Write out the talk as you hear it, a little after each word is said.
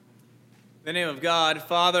In the name of God,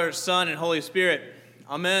 Father, Son, and Holy Spirit.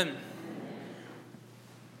 Amen.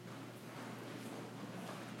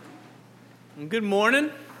 And good morning.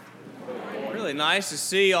 Really nice to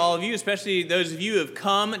see all of you, especially those of you who have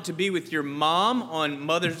come to be with your mom on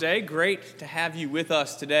Mother's Day. Great to have you with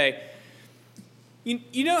us today.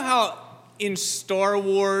 You know how in Star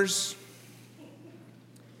Wars...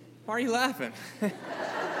 Why are you laughing? You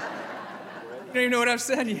don't even know what I've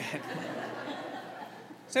said yet.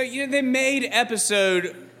 So, they made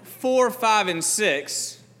episode 4, 5, and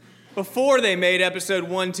 6 before they made episode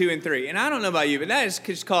 1, 2, and 3. And I don't know about you, but that has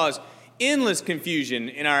just caused endless confusion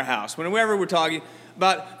in our house. Whenever we're talking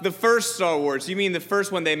about the first Star Wars, you mean the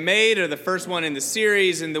first one they made or the first one in the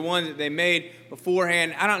series and the one that they made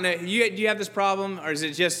beforehand? I don't know. Do you have this problem, or is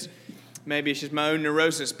it just, maybe it's just my own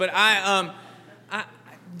neurosis? But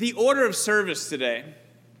the order of service today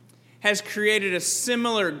has created a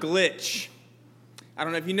similar glitch. I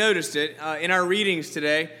don't know if you noticed it. In our readings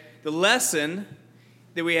today, the lesson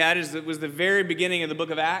that we had was the very beginning of the book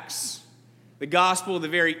of Acts, the gospel, the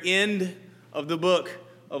very end of the book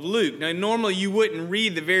of Luke. Now, normally you wouldn't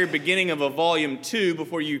read the very beginning of a volume 2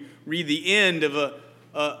 before you read the end of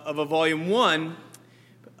a volume 1.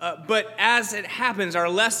 But as it happens, our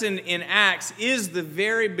lesson in Acts is the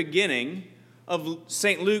very beginning of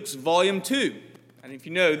St. Luke's volume 2. And if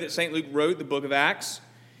you know that St. Luke wrote the book of Acts,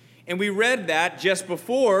 and we read that just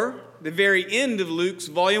before the very end of Luke's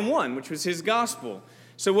volume 1, which was his gospel.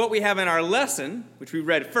 So what we have in our lesson, which we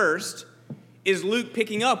read first, is Luke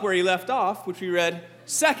picking up where he left off, which we read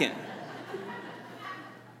second.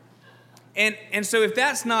 And so if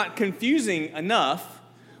that's not confusing enough,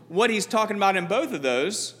 what he's talking about in both of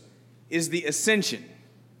those is the ascension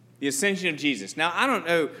of Jesus. Now, I don't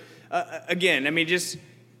know, I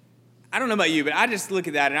don't know about you, but I just look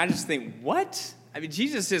at that and I just think, what? I mean,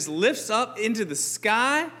 Jesus just lifts up into the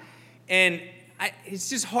sky, and it's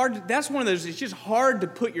just hard. That's one of those, it's just hard to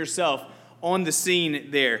put yourself on the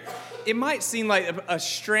scene there. It might seem like a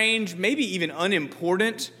strange, maybe even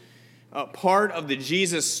unimportant part of the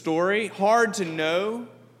Jesus story. Hard to know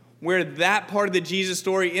where that part of the Jesus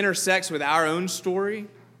story intersects with our own story.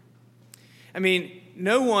 I mean,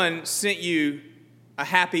 no one sent you a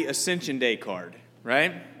Happy Ascension Day card,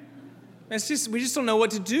 right? We just don't know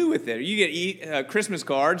what to do with it. You get Christmas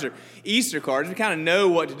cards or Easter cards. We kind of know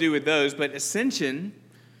what to do with those. But Ascension,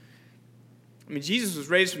 I mean, Jesus was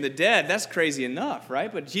raised from the dead. That's crazy enough,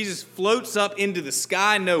 right? But Jesus floats up into the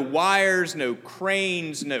sky. No wires, no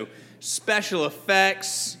cranes, no special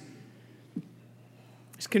effects.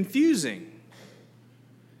 It's confusing.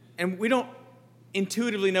 And we don't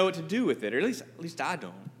intuitively know what to do with it. Or at least I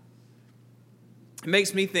don't. It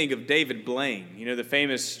makes me think of David Blaine, the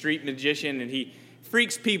famous street magician, and he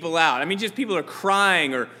freaks people out. I mean, just people are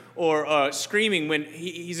crying or screaming when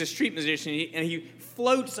he's a street magician, and he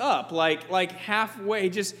floats up like halfway,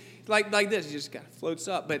 just like this. He just kind of floats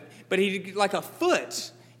up, but he like a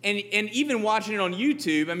foot. And even watching it on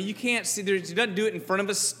YouTube, I mean, you can't see. He doesn't do it in front of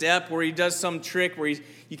a step where he does some trick where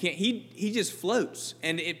you can't. He just floats,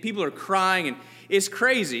 and people are crying, and it's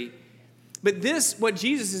crazy. But what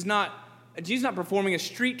Jesus is not. Jesus is not performing a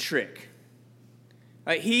street trick.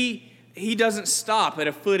 Right? He doesn't stop at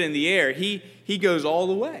a foot in the air. He goes all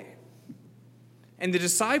the way. And the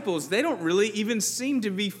disciples, they don't really even seem to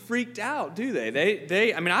be freaked out, do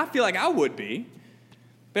they? I mean, I feel like I would be.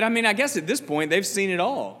 But I mean, I guess at this point, they've seen it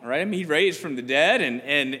all, right? I mean, he raised from the dead, and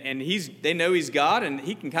they know he's God, and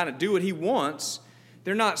he can kind of do what he wants.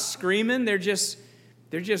 They're not screaming. They're just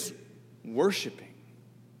worshiping.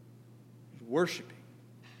 Worshiping.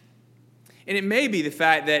 And it may be the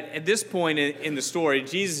fact that at this point in the story,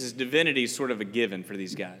 Jesus' divinity is sort of a given for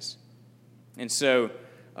these guys. And so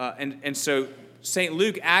St.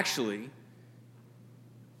 Luke actually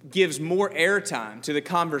gives more airtime to the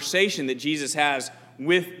conversation that Jesus has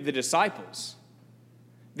with the disciples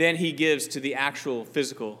than he gives to the actual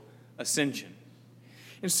physical ascension.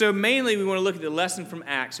 And so mainly we want to look at the lesson from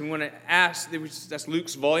Acts. And we want to ask, that's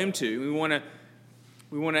Luke's volume 2.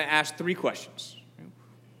 We want to ask 3 questions.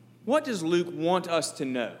 What does Luke want us to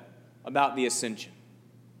know about the ascension?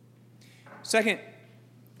 Second,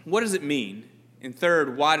 what does it mean? And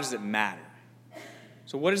third, why does it matter?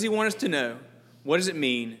 So what does he want us to know? What does it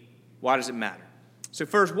mean? Why does it matter? So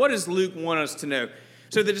first, what does Luke want us to know?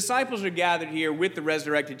 So the disciples are gathered here with the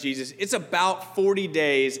resurrected Jesus. It's about 40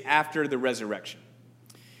 days after the resurrection.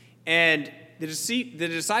 And the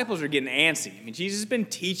disciples are getting antsy. I mean, Jesus has been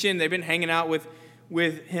teaching. They've been hanging out with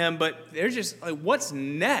him, but they're just like, what's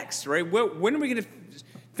next, right? When are we going to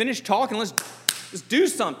finish talking? Let's do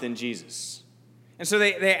something, Jesus. And so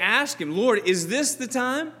they ask him, Lord, is this the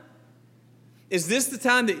time? is this the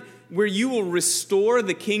time where you will restore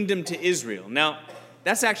the kingdom to Israel? Now,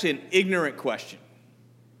 that's actually an ignorant question.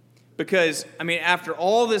 Because, after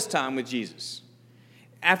all this time with Jesus,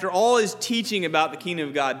 after all his teaching about the kingdom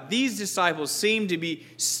of God, these disciples seem to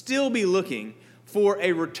still be looking for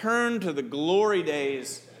a return to the glory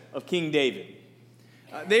days of King David.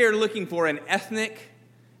 They are looking for an ethnic,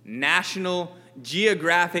 national,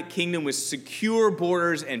 geographic kingdom with secure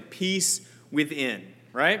borders and peace within,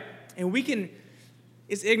 right? And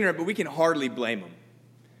it's ignorant, but we can hardly blame them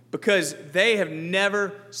because they have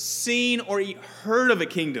never seen or heard of a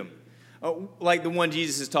kingdom like the one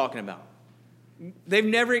Jesus is talking about. They've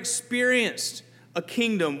never experienced a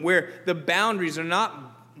kingdom where the boundaries are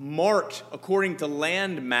not marked according to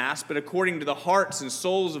land mass, but according to the hearts and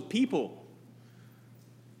souls of people.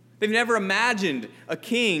 They've never imagined a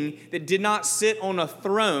king that did not sit on a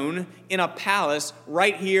throne in a palace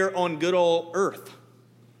right here on good old earth.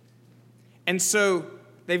 And so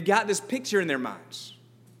they've got this picture in their minds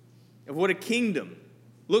of what a kingdom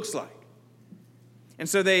looks like. And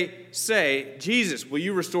so they say, Jesus, will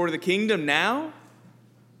you restore the kingdom now?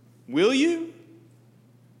 Will you?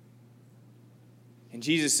 And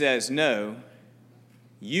Jesus says, no,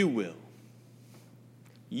 you will.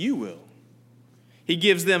 You will. He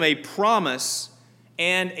gives them a promise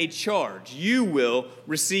and a charge. You will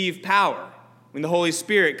receive power when the Holy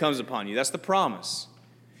Spirit comes upon you. That's the promise.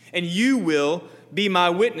 And you will be my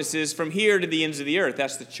witnesses from here to the ends of the earth.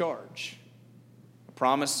 That's the charge. A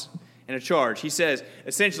promise and a charge. He says,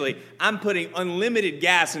 essentially, I'm putting unlimited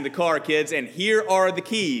gas in the car, kids, and here are the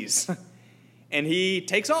keys. And he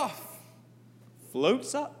takes off,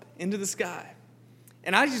 floats up into the sky.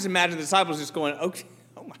 And I just imagine the disciples just going, okay,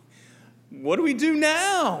 oh my, what do we do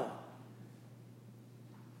now?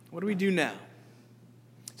 What do we do now?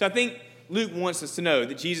 So I think Luke wants us to know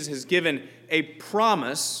that Jesus has given a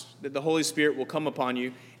promise that the Holy Spirit will come upon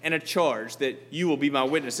you and a charge that you will be my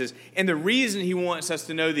witnesses. And the reason he wants us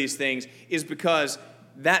to know these things is because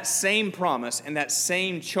that same promise and that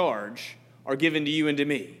same charge are given to you and to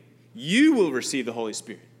me. You will receive the Holy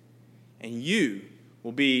Spirit, and you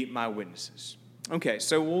will be my witnesses. Okay,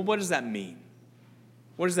 so what does that mean?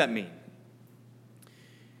 What does that mean?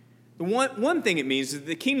 The one thing it means is that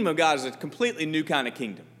the kingdom of God is a completely new kind of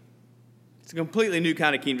kingdom. It's a completely new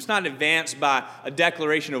kind of kingdom. It's not advanced by a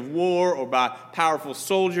declaration of war or by powerful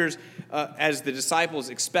soldiers as the disciples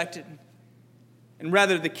expected. And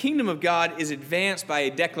rather, the kingdom of God is advanced by a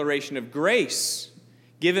declaration of grace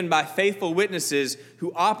given by faithful witnesses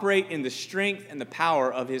who operate in the strength and the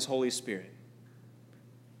power of his Holy Spirit.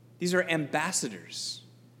 These are ambassadors.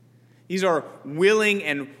 These are willing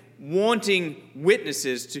and wanting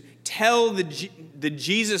witnesses to tell the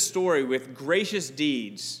Jesus story with gracious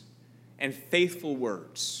deeds and faithful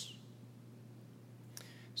words.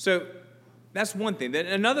 So that's one thing.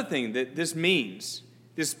 Another thing that this means,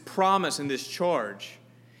 this promise and this charge,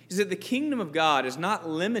 is that the kingdom of God is not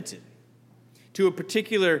limited to a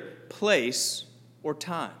particular place or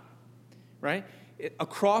time, right?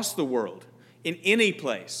 Across the world, in any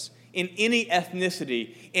place, in any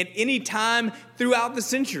ethnicity, in any time throughout the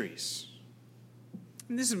centuries.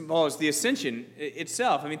 And this involves the ascension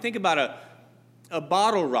itself. Think about a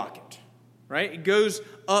bottle rocket, right? It goes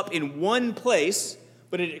up in one place,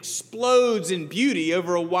 but it explodes in beauty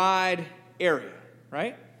over a wide area,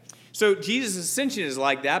 right? So Jesus' ascension is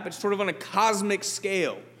like that, but sort of on a cosmic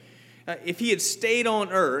scale. If he had stayed on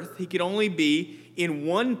earth, he could only be in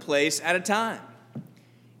one place at a time.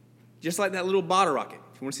 Just like that little bottle rocket.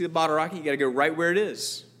 If you want to see the bottle rocket, you got to go right where it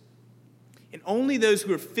is. And only those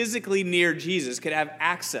who are physically near Jesus could have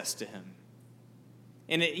access to him.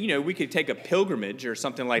 And, we could take a pilgrimage or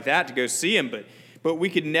something like that to go see him, but we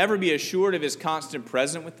could never be assured of his constant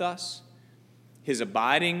presence with us, his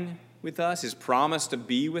abiding with us, his promise to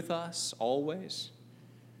be with us always.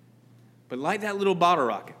 But like that little bottle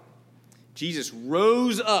rocket, Jesus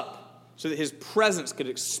rose up so that his presence could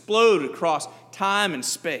explode across time and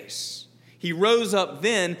space. He rose up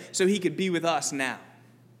then so he could be with us now.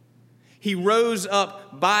 He rose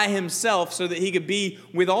up by himself so that he could be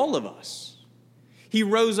with all of us. He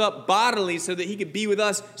rose up bodily so that he could be with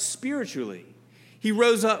us spiritually. He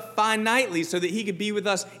rose up finitely so that he could be with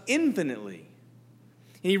us infinitely.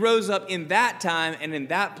 And he rose up in that time and in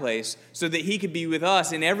that place so that he could be with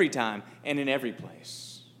us in every time and in every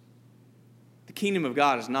place. The kingdom of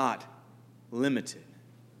God is not limited.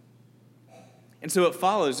 And so it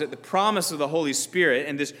follows that the promise of the Holy Spirit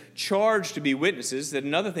and this charge to be witnesses, that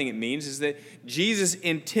another thing it means is that Jesus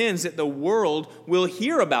intends that the world will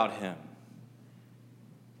hear about him.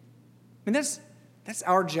 And that's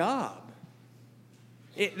our job.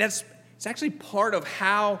 It's actually part of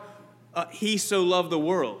how he so loved the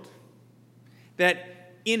world, that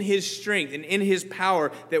in his strength and in his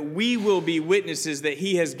power, that we will be witnesses that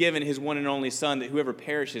he has given his one and only Son, that whoever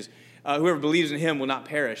believes in him will not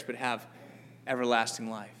perish, but have everlasting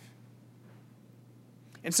life.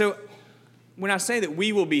 And so, when I say that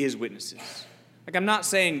we will be his witnesses, like I'm not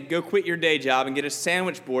saying go quit your day job and get a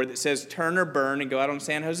sandwich board that says turn or burn and go out on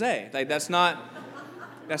San Jose. Like that's not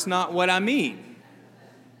what I mean.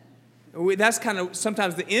 That's kind of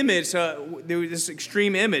sometimes the image, this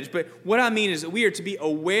extreme image. But what I mean is that we are to be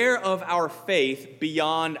aware of our faith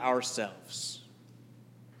beyond ourselves.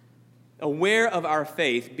 Aware of our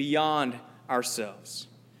faith beyond ourselves.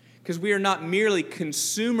 Because we are not merely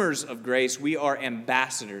consumers of grace, we are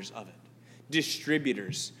ambassadors of it,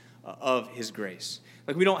 distributors of his grace.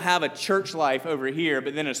 Like we don't have a church life over here,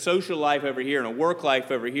 but then a social life over here and a work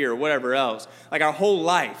life over here or whatever else. Like our whole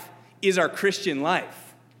life is our Christian life.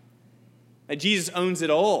 That Jesus owns it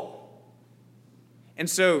all. And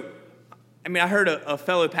so, I heard a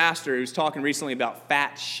fellow pastor who was talking recently about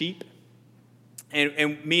fat sheep,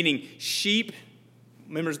 and meaning sheep,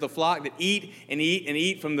 members of the flock that eat and eat and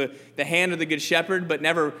eat from the hand of the good shepherd, but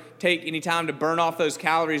never take any time to burn off those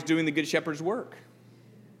calories doing the good shepherd's work.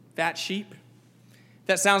 Fat sheep.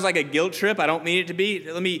 That sounds like a guilt trip. I don't mean it to be.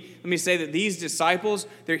 Let me say that these disciples,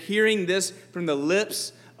 they're hearing this from the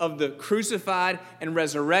lips of the crucified and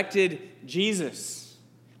resurrected Jesus.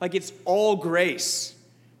 Like it's all grace,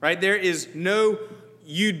 right? There is no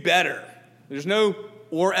you'd better. There's no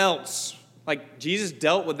or else. Like Jesus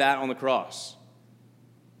dealt with that on the cross.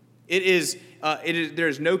 There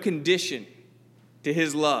is no condition to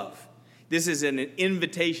his love. This is an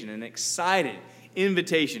invitation, an excited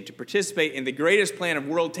invitation to participate in the greatest plan of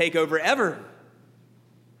world takeover ever.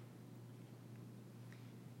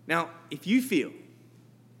 Now, if you feel,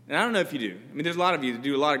 and I don't know if you do, there's a lot of you that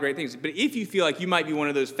do a lot of great things, but if you feel like you might be one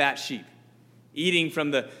of those fat sheep, eating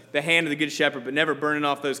from the hand of the good shepherd, but never burning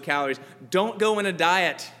off those calories, don't go in a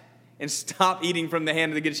diet and stop eating from the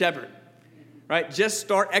hand of the good shepherd, right? Just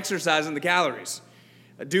start exercising the calories,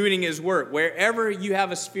 doing his work, wherever you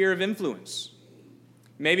have a sphere of influence.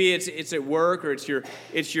 Maybe it's at work, or it's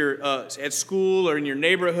at school, or in your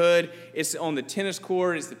neighborhood. It's on the tennis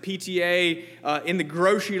court. It's the PTA. In the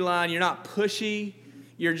grocery line, you're not pushy.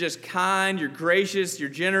 You're just kind. You're gracious. You're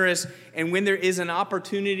generous. And when there is an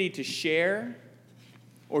opportunity to share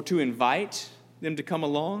or to invite them to come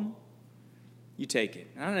along, you take it.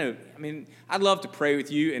 I don't know. I'd love to pray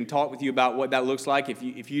with you and talk with you about what that looks like. If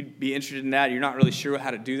you'd be interested in that, you're not really sure how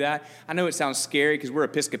to do that. I know it sounds scary because we're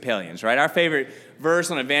Episcopalians, right? Our favorite verse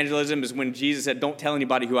on evangelism is when Jesus said, "Don't tell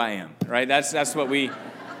anybody who I am," right? That's what we.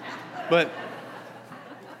 But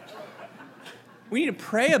we need to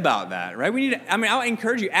pray about that, right? I'll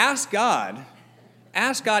encourage you. Ask God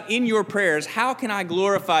in your prayers, how can I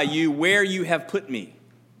glorify you where you have put me?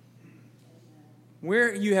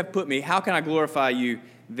 Where you have put me, how can I glorify you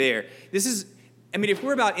there? If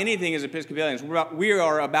we're about anything as Episcopalians, we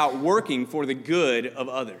are about working for the good of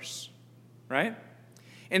others, right?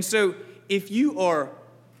 And so if you are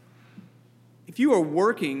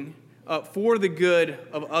working for the good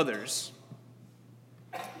of others,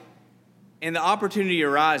 and the opportunity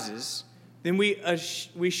arises, then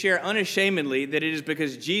we share unashamedly that it is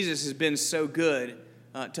because Jesus has been so good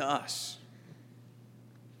to us.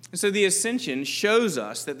 And so the ascension shows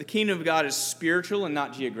us that the kingdom of God is spiritual and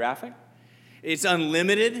not geographic. It's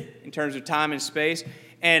unlimited in terms of time and space.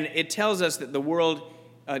 And it tells us that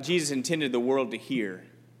Jesus intended the world to hear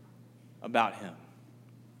about him.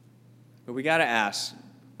 But we got to ask,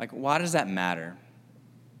 why does that matter?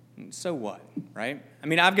 So what, right?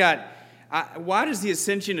 Why does the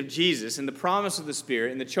ascension of Jesus and the promise of the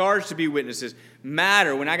Spirit and the charge to be witnesses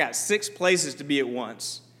matter when I got 6 places to be at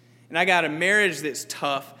once? And I got a marriage that's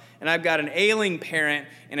tough, and I've got an ailing parent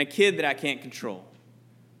and a kid that I can't control?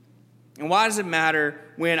 And why does it matter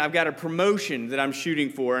when I've got a promotion that I'm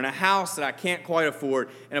shooting for and a house that I can't quite afford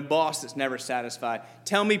and a boss that's never satisfied?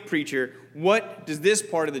 Tell me, preacher, what does this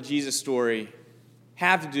part of the Jesus story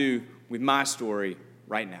have to do with my story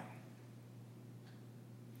right now?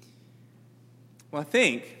 Well, I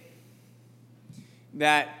think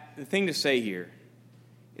that the thing to say here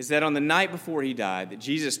is that on the night before he died, that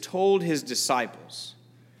Jesus told his disciples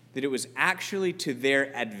that it was actually to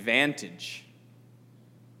their advantage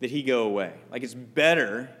that he go away. It's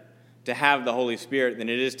better to have the Holy Spirit than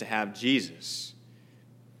it is to have Jesus.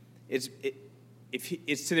 It's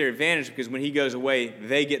to their advantage because when he goes away,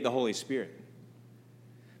 they get the Holy Spirit.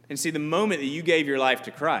 And see, the moment that you gave your life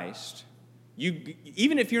to Christ,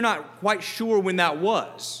 even if you're not quite sure when that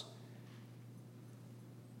was,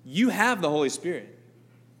 you have the Holy Spirit.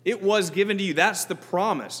 It was given to you. That's the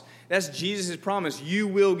promise. That's Jesus' promise. You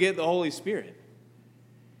will get the Holy Spirit.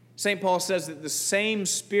 St. Paul says that the same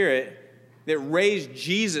Spirit that raised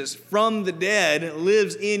Jesus from the dead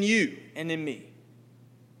lives in you and in me.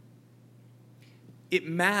 It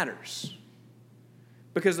matters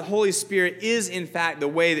because the Holy Spirit is, in fact, the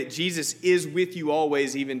way that Jesus is with you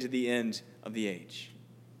always, even to the end of the age.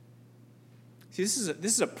 See, this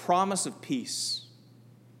is a promise of peace.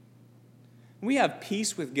 We have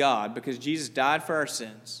peace with God because Jesus died for our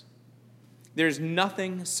sins. There's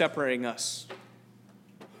nothing separating us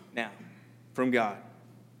now from God.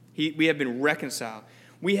 We have been reconciled.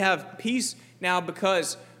 We have peace now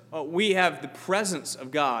because we have the presence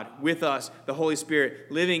of God with us, the Holy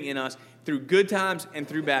Spirit living in us through good times and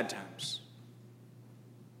through bad times.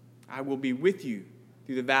 I will be with you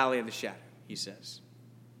through the valley of the shadow, he says.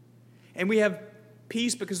 And we have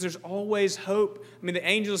peace because there's always hope. I mean, the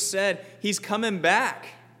angels said he's coming back,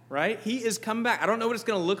 right? He is coming back. I don't know what it's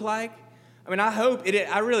going to look like. I mean, I hope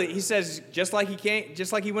he says, just like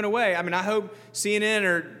he went away. I mean, I hope CNN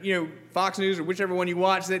or, Fox News or whichever one you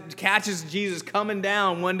watch that catches Jesus coming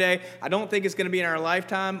down one day. I don't think it's going to be in our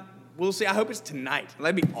lifetime. We'll see. I hope it's tonight.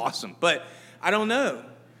 That'd be awesome. But I don't know.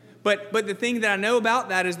 But the thing that I know about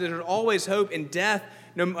that is that there's always hope in death.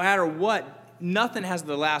 No matter what, nothing has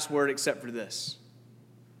the last word except for this.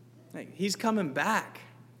 He's coming back.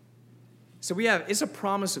 So it's a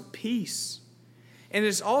promise of peace. And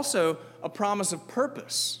it's also a promise of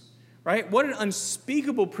purpose, right? What an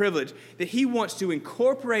unspeakable privilege that he wants to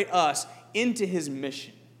incorporate us into his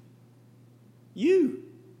mission. You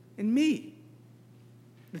and me.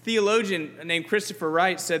 The theologian named Christopher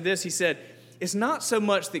Wright said this. He said, it's not so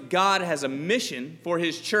much that God has a mission for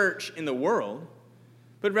his church in the world,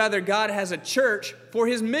 but rather God has a church for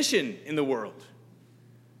his mission in the world.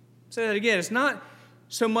 Say that again. It's not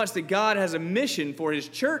so much that God has a mission for his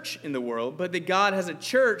church in the world, but that God has a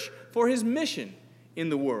church for his mission in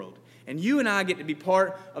the world. And you and I get to be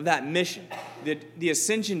part of that mission. The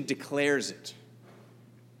Ascension declares it.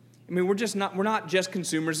 I mean, we're not just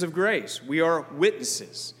consumers of grace. We are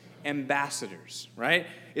witnesses, ambassadors, right?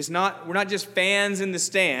 We're not just fans in the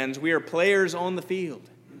stands. We are players on the field.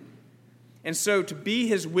 And so to be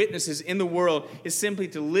his witnesses in the world is simply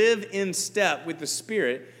to live in step with the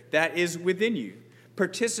Spirit that is within you,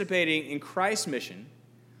 participating in Christ's mission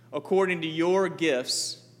according to your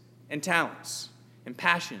gifts and talents and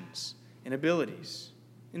passions and abilities.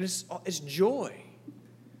 And it's joy.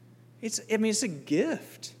 It's a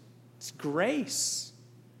gift. It's grace.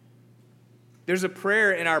 There's a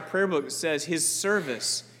prayer in our prayer book that says his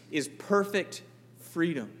service is perfect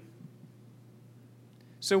freedom.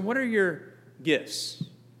 So what are your gifts?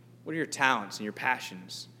 What are your talents and your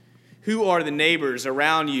passions? Who are the neighbors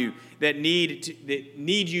around you that need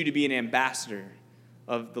you to be an ambassador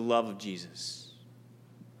of the love of Jesus?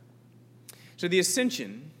 So the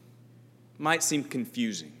ascension might seem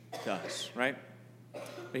confusing to us, right?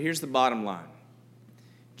 But here's the bottom line.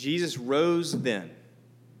 Jesus rose then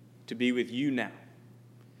to be with you now,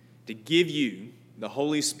 to give you the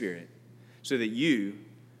Holy Spirit so that you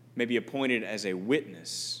may be appointed as a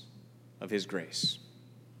witness of his grace.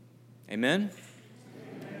 Amen?